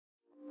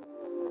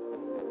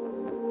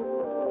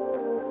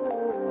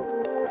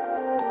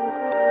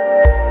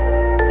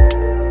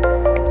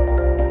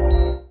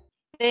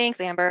Thanks,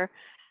 Amber.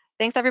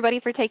 Thanks everybody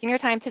for taking your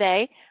time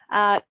today.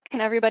 Can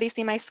everybody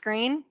see my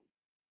screen?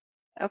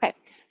 Okay,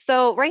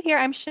 so right here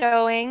I'm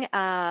showing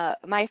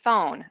my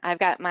phone. I've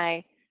got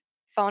my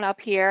phone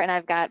up here and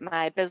I've got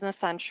my Business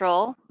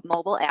Central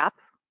mobile app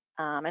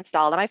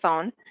installed on my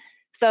phone.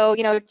 So,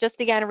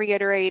 just again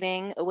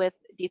reiterating with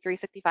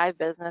D365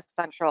 Business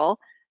Central,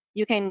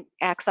 you can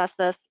access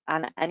this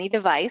on any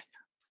device.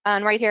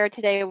 And right here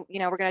today, we're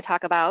going to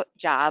talk about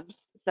jobs.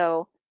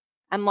 So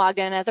I'm logged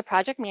in as a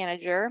project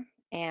manager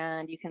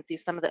and you can see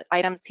some of the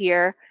items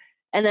here.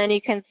 And then you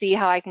can see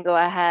how I can go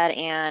ahead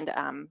and,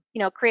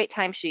 create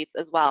timesheets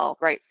as well,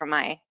 right from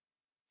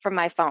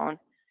my phone.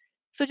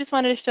 So just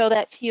wanted to show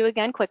that to you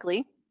again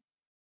quickly.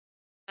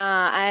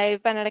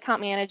 I've been an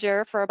account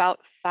manager for about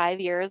 5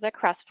 years at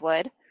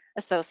Crestwood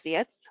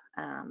Associates.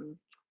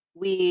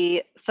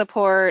 We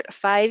support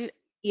 5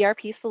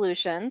 ERP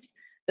solutions.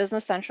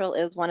 Business Central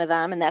is one of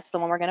them, and that's the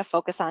one we're going to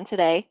focus on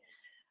today.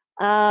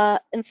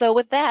 And so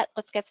with that,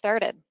 let's get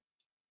started.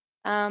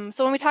 So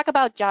when we talk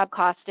about job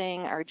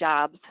costing or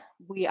jobs,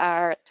 we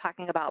are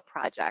talking about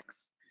projects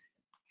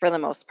for the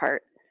most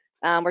part.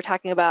 We're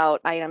talking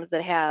about items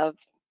that have,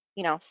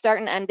 start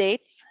and end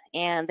dates,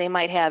 and they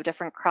might have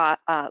different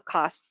costs,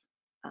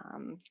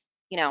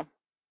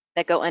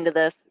 that go into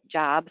this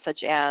job,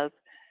 such as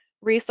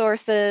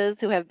resources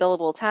who have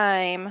billable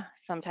time.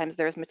 Sometimes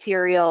there's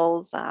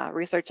materials,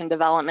 research and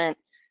development,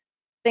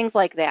 things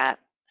like that.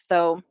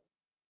 So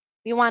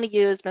we want to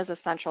use Business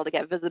Central to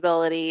get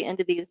visibility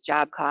into these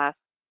job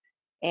costs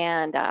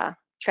and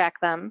track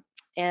them,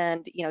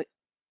 and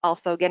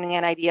also getting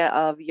an idea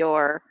of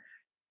your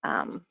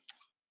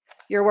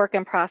work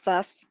in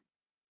process.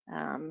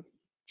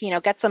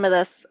 Get some of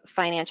this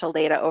financial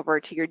data over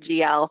to your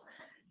GL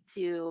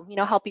to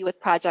help you with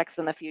projects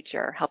in the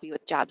future, help you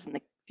with jobs in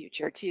the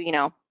future,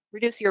 to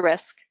reduce your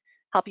risk,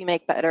 help you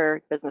make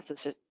better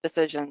business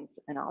decisions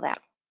and all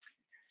that.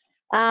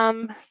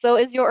 So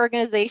is your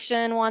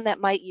organization one that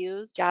might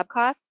use job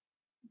costs?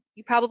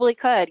 You probably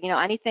could.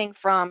 Anything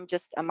from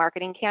just a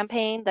marketing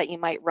campaign that you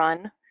might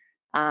run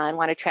and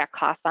want to track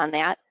costs on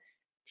that,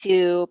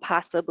 to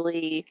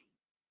possibly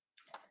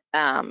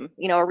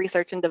a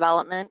research and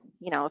development.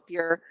 If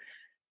you're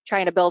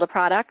trying to build a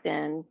product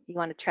and you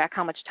want to track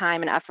how much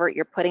time and effort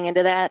you're putting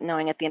into that,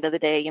 knowing at the end of the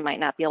day you might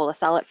not be able to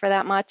sell it for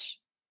that much,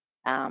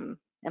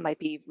 it might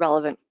be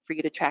relevant for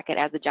you to track it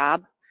as a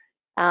job.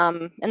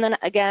 And then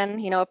again,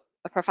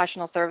 a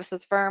professional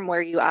services firm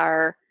where you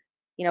are,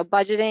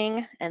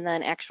 budgeting and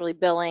then actually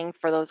billing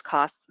for those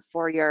costs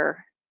for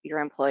your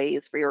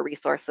employees, for your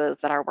resources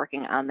that are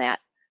working on that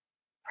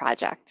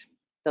project.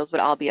 Those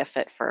would all be a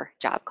fit for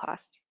job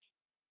cost.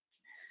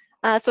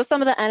 So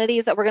some of the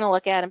entities that we're going to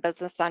look at in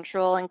Business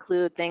Central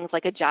include things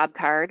like a job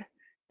card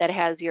that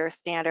has your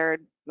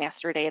standard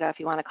master data, if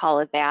you want to call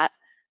it that.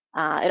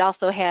 It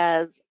also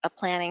has a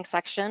planning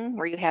section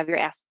where you have your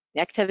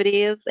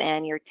activities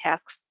and your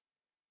tasks,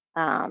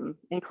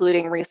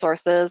 including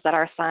resources that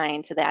are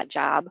assigned to that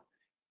job.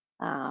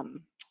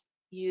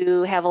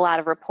 You have a lot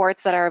of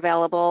reports that are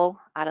available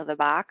out of the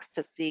box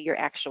to see your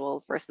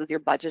actuals versus your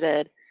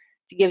budgeted,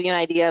 to give you an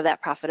idea of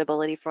that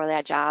profitability for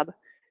that job.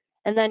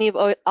 And then you've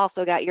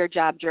also got your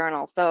job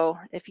journal. So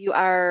if you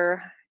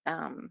are,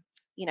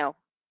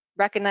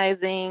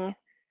 recognizing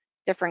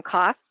different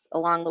costs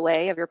along the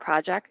way of your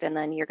project, and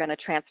then you're going to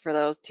transfer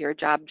those to your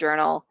job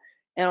journal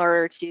in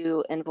order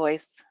to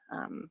invoice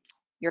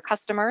your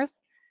customers,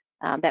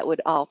 that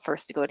would all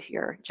first go to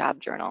your job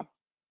journal.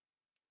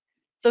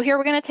 So here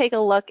we're going to take a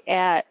look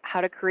at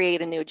how to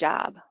create a new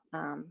job.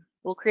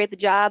 We'll create the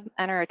job,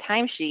 enter a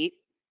timesheet.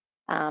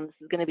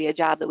 This is going to be a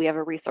job that we have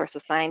a resource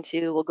assigned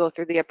to. We'll go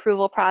through the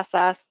approval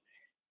process,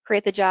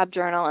 create the job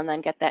journal, and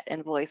then get that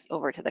invoice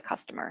over to the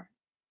customer.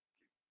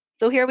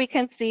 So here we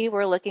can see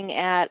we're looking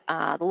at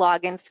the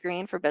login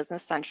screen for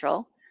Business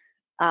Central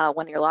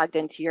when you're logged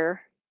into your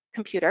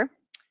computer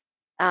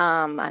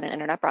on an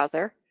internet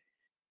browser.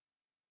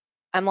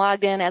 I'm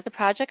logged in as a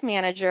project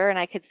manager, and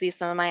I could see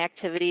some of my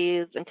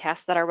activities and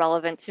tasks that are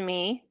relevant to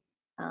me.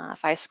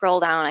 If I scroll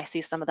down, I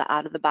see some of the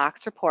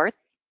out-of-the-box reports.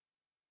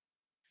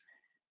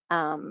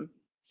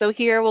 So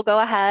here we'll go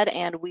ahead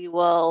and we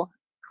will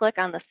click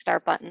on the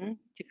Start button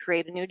to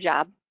create a new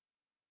job.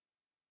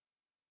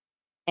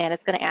 And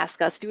it's going to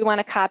ask us, do we want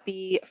to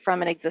copy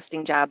from an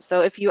existing job?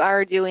 So if you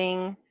are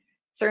doing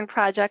certain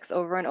projects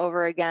over and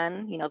over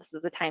again, this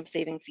is a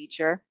time-saving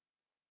feature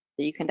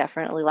that you can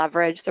definitely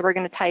leverage. So we're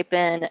going to type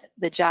in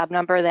the job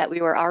number that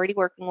we were already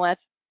working with,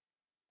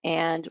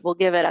 and we'll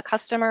give it a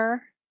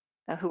customer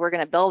who we're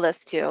going to bill this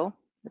to,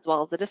 as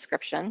well as a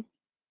description.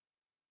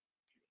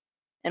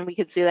 And we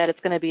can see that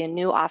it's going to be a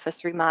new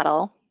office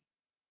remodel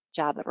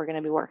job that we're going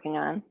to be working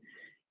on.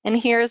 And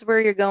here's where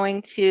you're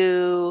going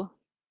to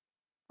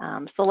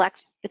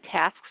select the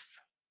tasks.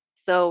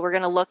 So we're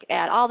going to look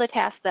at all the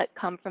tasks that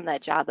come from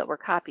that job that we're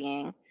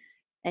copying,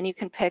 and you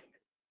can pick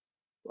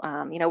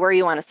where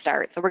you want to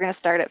start. So we're going to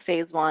start at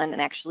phase 1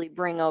 and actually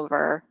bring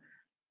over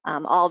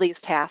all these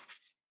tasks,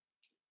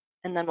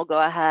 and then we'll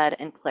go ahead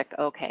and click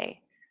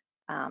OK.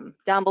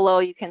 Down below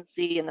you can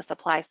see in the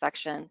supply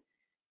section,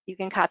 You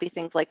can copy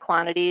things like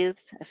quantities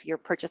if you're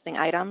purchasing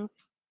items.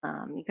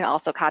 You can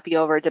also copy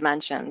over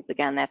dimensions.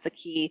 Again, that's a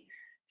key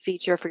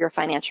feature for your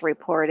financial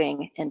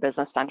reporting in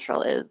Business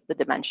Central is the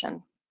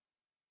dimension.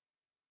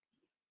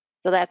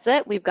 So that's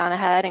it. We've gone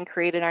ahead and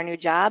created our new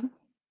job,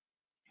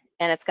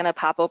 and it's going to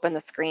pop open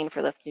the screen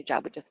for this new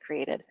job we just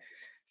created.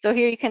 So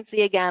here you can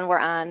see again, we're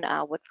on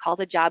what's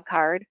called a job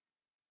card.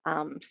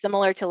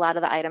 Similar to a lot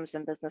of the items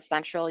in Business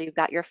Central, you've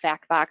got your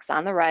fact box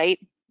on the right.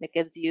 It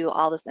gives you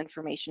all this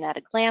information at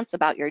a glance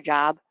about your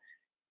job,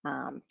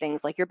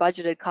 things like your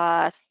budgeted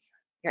costs,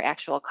 your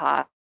actual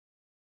costs,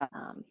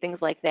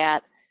 things like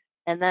that.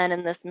 And then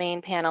in this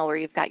main panel where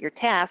you've got your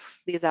tasks,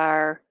 these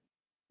are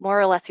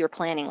more or less your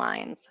planning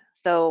lines.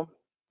 So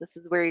this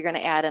is where you're going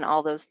to add in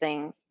all those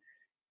things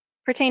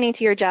pertaining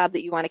to your job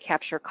that you want to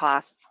capture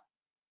costs,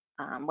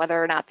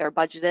 whether or not they're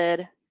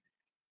budgeted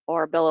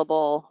or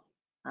billable.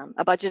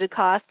 A budgeted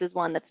cost is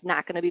one that's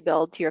not going to be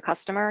billed to your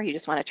customer. You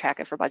just want to track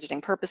it for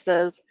budgeting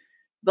purposes.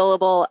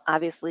 Billable,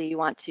 obviously, you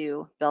want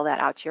to bill that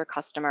out to your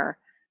customer.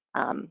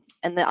 And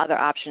the other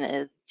option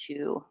is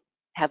to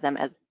have them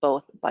as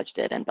both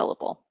budgeted and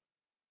billable.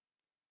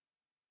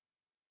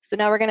 So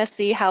now we're going to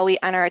see how we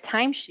enter a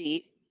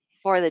timesheet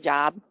for the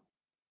job.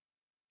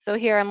 So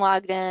here I'm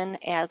logged in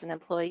as an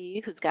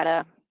employee who's got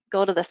to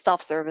go to the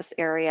self-service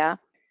area.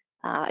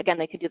 Again,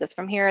 they can do this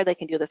from here. They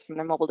can do this from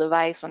their mobile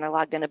device when they're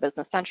logged into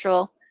Business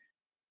Central.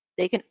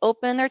 They can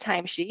open their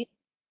timesheet,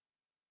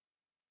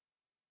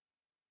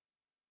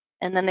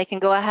 and then they can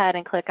go ahead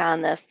and click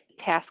on this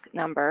task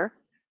number.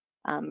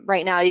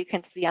 Right now, you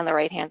can see on the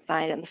right-hand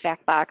side in the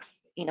fact box,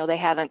 you know, they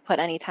haven't put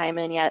any time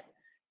in yet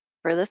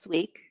for this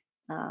week.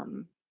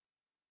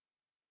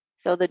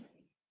 So the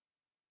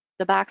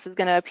box is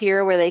going to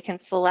appear where they can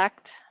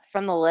select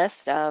from the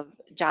list of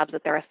jobs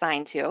that they're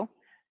assigned to,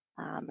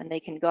 and they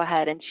can go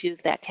ahead and choose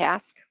that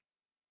task.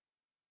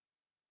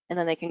 And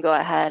then they can go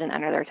ahead and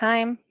enter their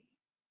time,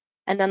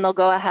 and then they'll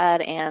go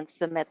ahead and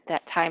submit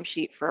that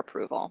timesheet for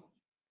approval.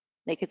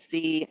 They could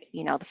see,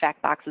 you know, the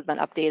fact box has been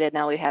updated.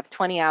 Now we have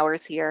 20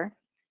 hours here.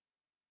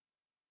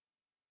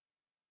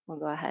 We'll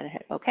go ahead and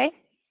hit OK.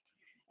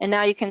 And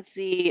now you can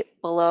see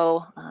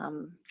below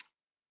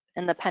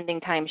in the pending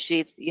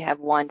timesheets, you have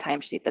one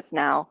timesheet that's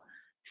now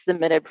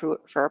submitted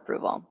for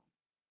approval.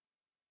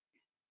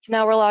 So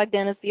now we're logged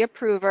in as the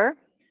approver,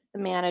 the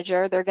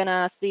manager. They're going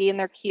to see in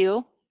their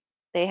queue,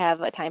 they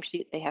have a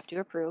timesheet they have to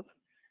approve.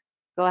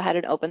 Go ahead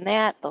and open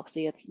that. They'll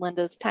see it's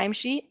Linda's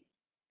timesheet.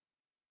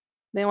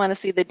 They want to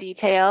see the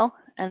detail,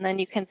 and then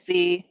you can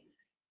see,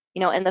 you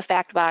know, in the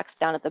fact box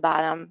down at the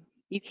bottom,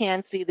 you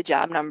can see the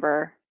job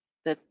number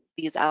that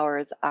these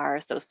hours are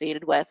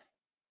associated with.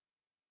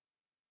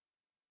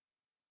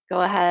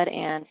 Go ahead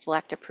and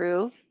select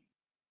approve.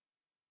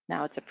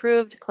 Now it's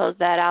approved, close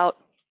that out.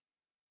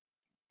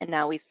 And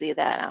now we see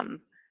that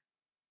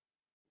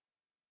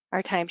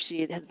our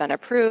timesheet has been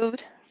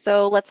approved.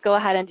 So let's go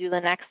ahead and do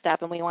the next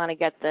step, and we want to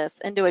get this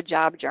into a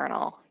job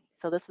journal.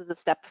 So this is a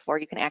step before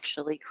you can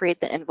actually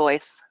create the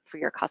invoice for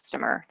your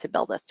customer to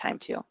bill this time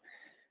to.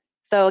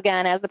 So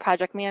again, as the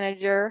project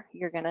manager,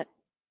 you're going to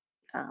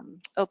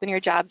open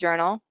your job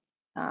journal,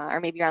 or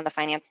maybe you're on the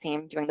finance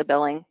team doing the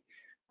billing.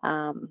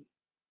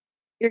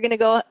 You're going to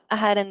go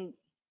ahead and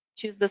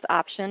choose this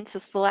option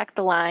to select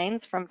the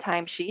lines from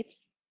timesheets.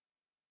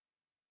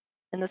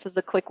 And this is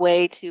a quick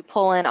way to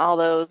pull in all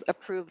those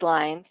approved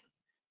lines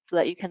so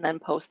that you can then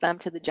post them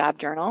to the job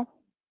journal.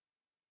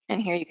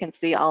 And here you can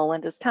see all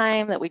Linda's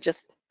time that we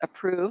just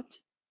approved.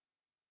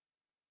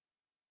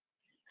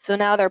 So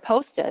now they're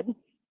posted.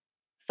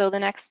 So the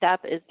next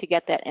step is to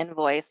get that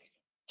invoice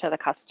to the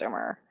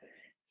customer.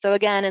 So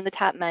again, in the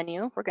top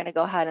menu, we're going to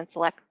go ahead and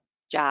select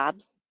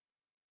jobs.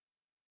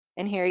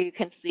 And here you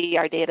can see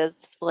our data is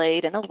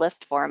displayed in a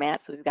list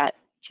format. So we've got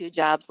 2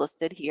 jobs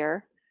listed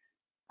here.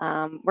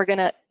 We're going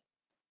to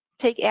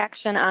take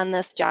action on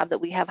this job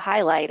that we have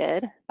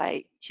highlighted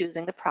by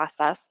choosing the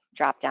process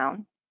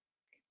dropdown.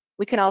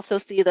 We can also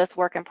see this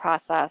work in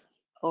process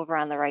over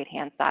on the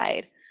right-hand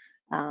side.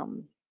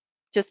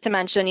 Just to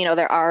mention, you know,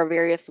 there are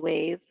various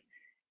ways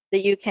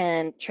that you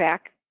can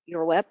track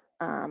your WIP.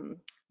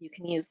 You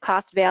can use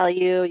cost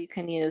value, you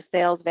can use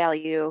sales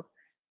value,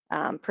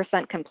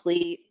 percent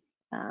complete,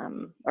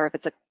 or if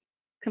it's a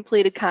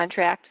completed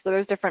contract. So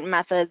there's different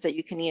methods that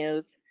you can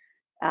use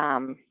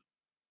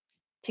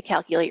to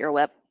calculate your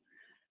WIP.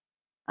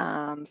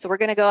 So we're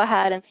going to go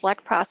ahead and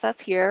select process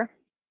here.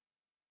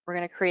 We're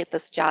going to create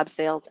this job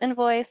sales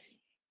invoice.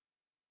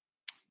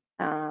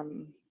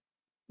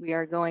 We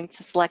are going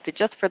to select it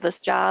just for this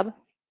job.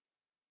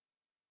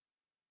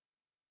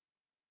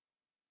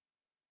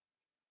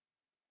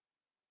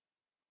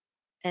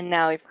 And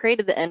now we've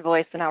created the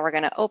invoice, so now we're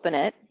going to open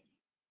it.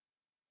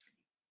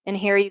 And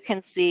here you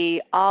can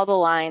see all the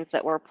lines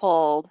that were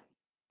pulled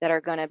that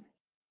are going to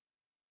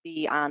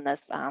be on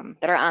this,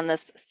 that are on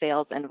this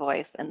sales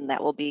invoice, and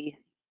that will be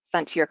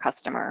sent to your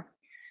customer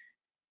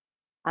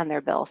on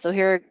their bill. So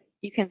here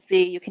you can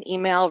see you can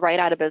email right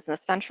out of Business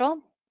Central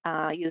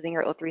using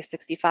your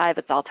O365.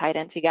 It's all tied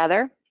in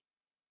together.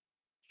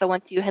 So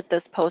once you hit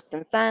this post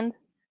and send,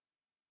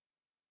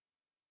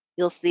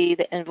 You'll see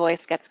the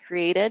invoice gets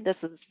created.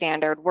 This is a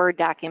standard Word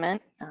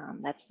document.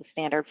 That's the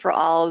standard for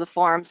all of the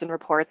forms and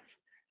reports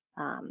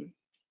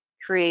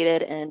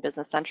created in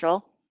Business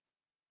Central.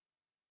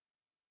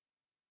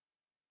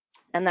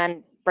 And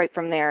then right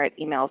from there, it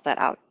emails that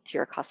out to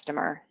your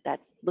customer.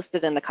 That's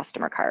listed in the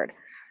customer card.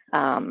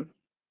 So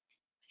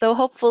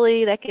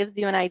hopefully that gives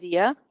you an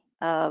idea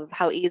of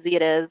how easy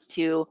it is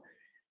to,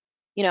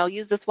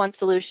 use this one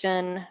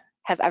solution,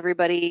 have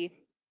everybody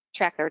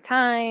track their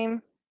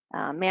time,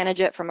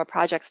 manage it from a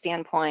project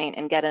standpoint,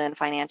 and get it in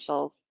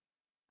financials,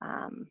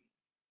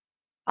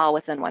 all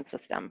within one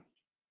system.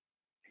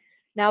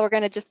 Now we're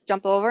going to just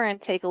jump over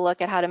and take a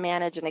look at how to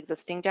manage an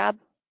existing job.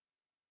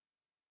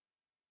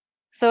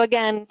 So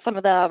again, some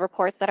of the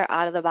reports that are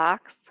out of the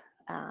box,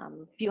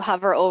 if you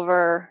hover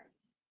over,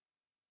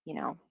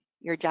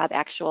 your job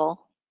actual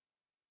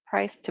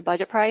price to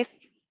budget price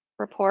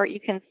report, you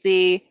can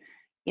see,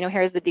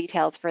 here's the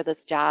details for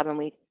this job, and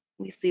we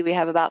see we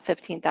have about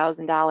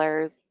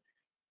 $15,000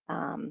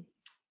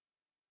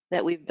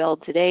 that we've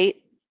billed to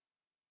date.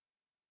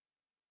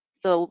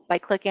 So by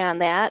clicking on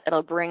that,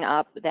 it'll bring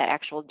up that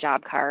actual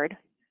job card.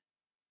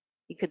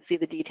 You could see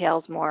the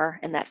details more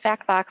in that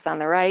fact box on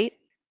the right.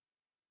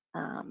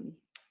 And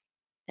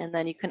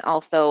then you can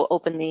also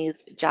open these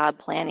job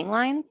planning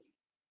lines.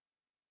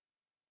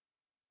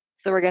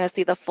 So we're going to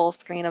see the full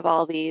screen of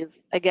all these.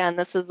 Again,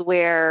 this is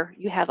where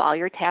you have all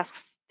your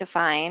tasks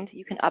defined.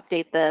 You can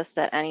update this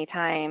at any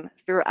time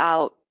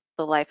throughout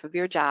the life of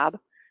your job.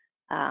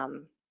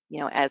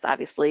 As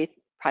obviously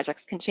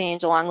projects can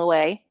change along the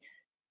way.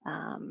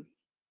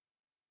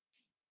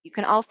 You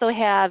can also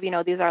have,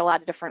 these are a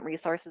lot of different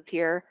resources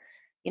here.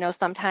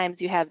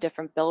 Sometimes you have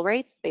different bill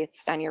rates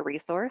based on your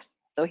resource.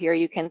 So here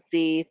you can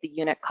see the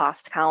unit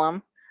cost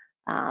column.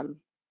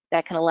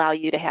 That can allow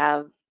you to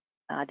have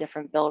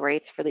different bill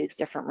rates for these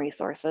different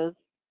resources.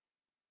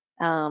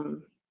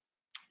 The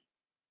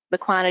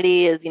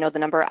quantity is, the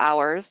number of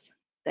hours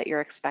that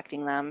you're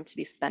expecting them to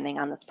be spending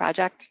on this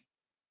project.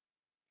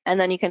 And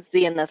then you can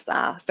see in this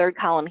third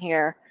column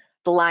here,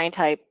 the line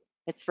type,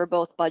 it's for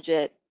both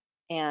budget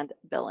and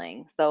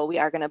billing. So we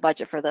are going to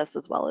budget for this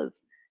as well as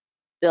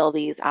bill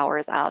these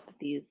hours out that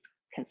these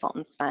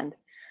consultants spend.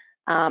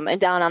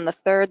 And down on the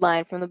third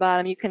line from the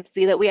bottom, you can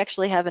see that we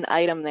actually have an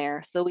item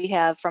there. So we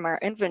have from our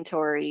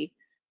inventory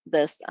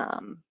this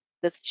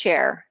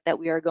chair that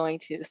we are going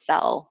to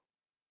sell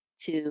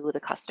to the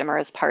customer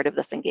as part of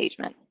this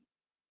engagement.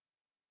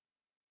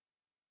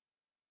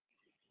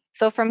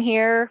 So from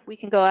here, we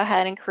can go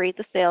ahead and create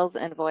the sales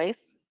invoice.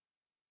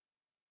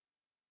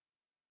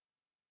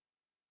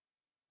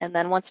 And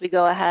then once we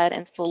go ahead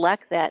and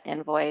select that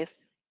invoice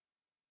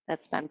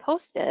that's been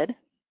posted,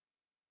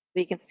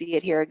 we can see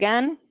it here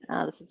again.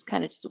 This is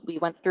kind of just what we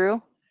went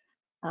through.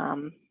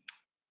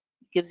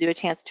 Gives you a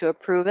chance to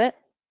approve it.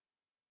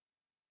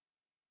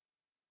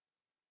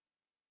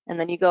 And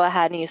then you go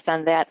ahead and you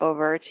send that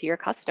over to your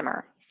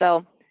customer.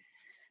 So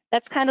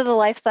that's kind of the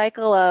life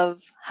cycle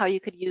of how you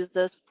could use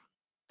this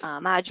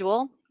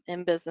module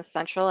in Business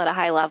Central at a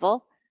high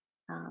level.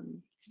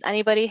 Does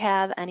anybody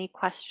have any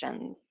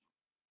questions?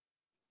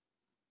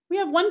 We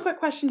have one quick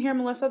question here,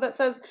 Melissa, that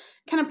says,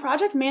 can a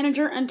project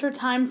manager enter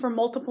time for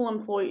multiple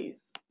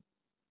employees?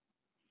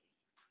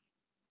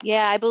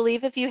 Yeah, I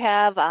believe if you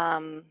have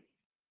the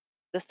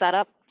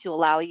setup to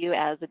allow you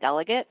as a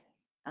delegate,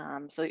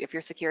 so if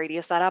your security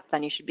is set up,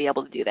 then you should be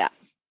able to do that.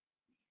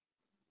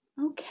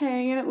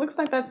 Okay, and it looks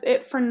like that's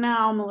it for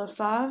now,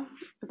 Melissa.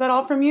 Is that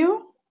all from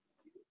you?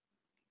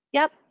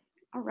 Yep.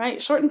 All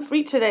right, short and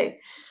sweet today.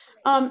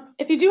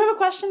 If you do have a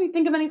question, you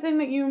think of anything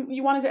that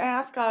you wanted to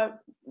ask,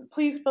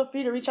 please feel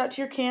free to reach out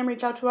to your CAM,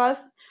 reach out to us.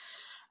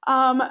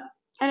 And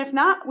if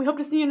not, we hope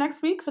to see you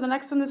next week for the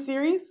next in the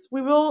series.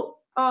 We will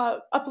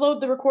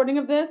upload the recording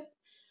of this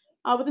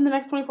within the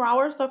next 24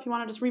 hours. So if you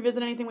want to just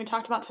revisit anything we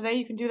talked about today,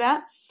 you can do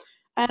that.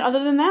 And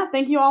other than that,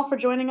 thank you all for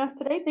joining us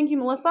today. Thank you,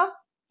 Melissa.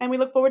 And we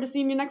look forward to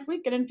seeing you next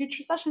week and in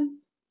future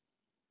sessions.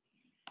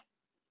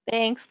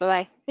 Thanks.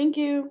 Bye-bye. Thank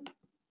you.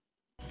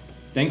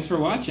 Thanks for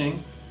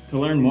watching. To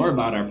learn more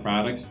about our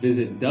products,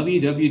 visit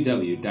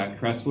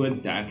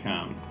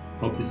www.crestwood.com.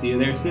 Hope to see you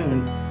there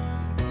soon.